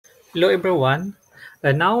Hello everyone.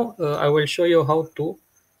 Now I will show you how to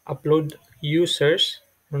upload users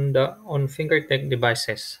on Fingertec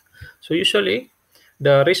devices. So usually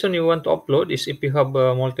the reason you want to upload is if you have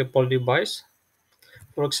multiple device.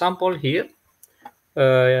 For example, here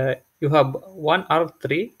you have one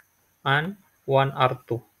R3 and one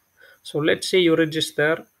R2. So let's say you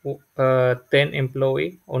register 10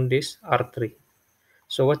 employee on this R3.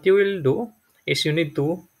 So what you will do is you need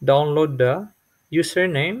to download the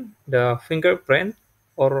username, the fingerprint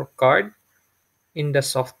or card in the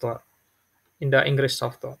software, in the Ingress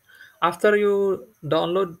software. After you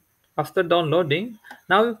download, after downloading,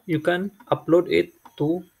 now you can upload it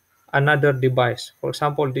to another device. For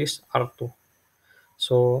example, this R2.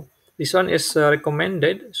 So this one is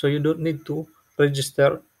recommended, so you don't need to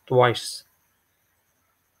register twice.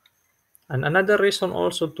 And another reason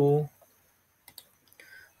also to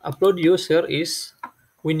upload user is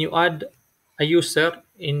when you add a user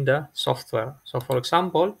in the software. So for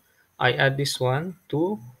example, I add this one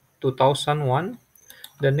to 2001.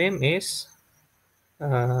 The name is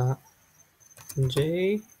uh,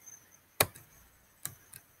 J,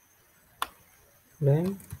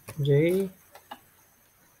 then J,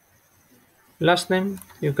 last name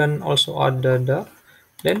you can also add the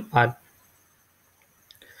then add.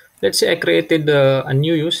 Let's say I created a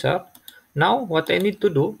new user. Now what I need to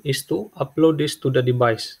do is to upload this to the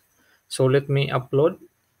device. So let me upload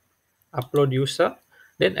user.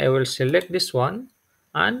 Then I will select this one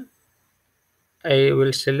and I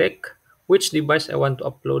will select which device I want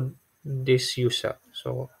to upload this user.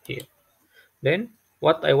 So here. Then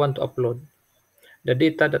what I want to upload, the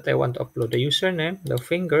data that I want to upload, the username, the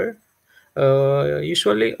finger,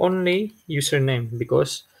 usually only username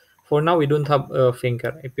because for now we don't have a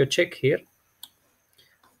finger. If you check here,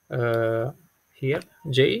 uh, here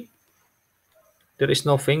J, there is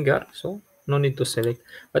no finger, so no need to select.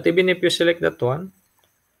 But even if you select that one,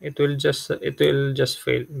 it will just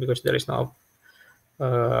fail because there is no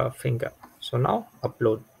finger. So now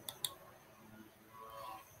upload.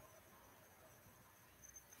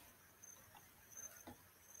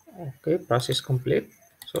 Okay, process complete.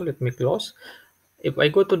 So let me close. If I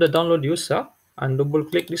go to the download user and double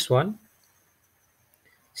click this one,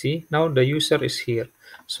 see now the user is here.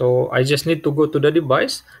 So I just need to go to the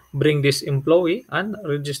device, bring this employee and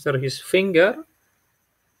register his finger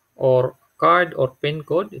or card or pin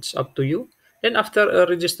code. It's up to you. Then after a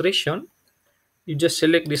registration, you just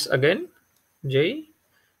select this again, J,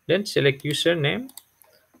 then select username,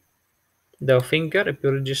 the finger if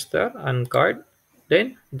you register and card,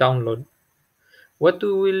 then download. What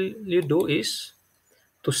will you do is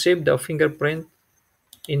to save the fingerprint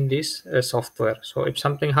in this software. So if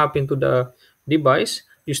something happened to the device,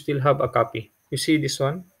 you still have a copy. You see this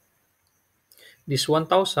one, this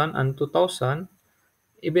 1000 and 2000.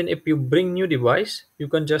 Even if you bring new device, you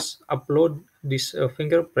can just upload this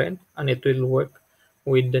fingerprint and it will work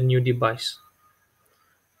with the new device.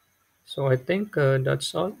 So I think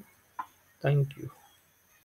that's all. Thank you.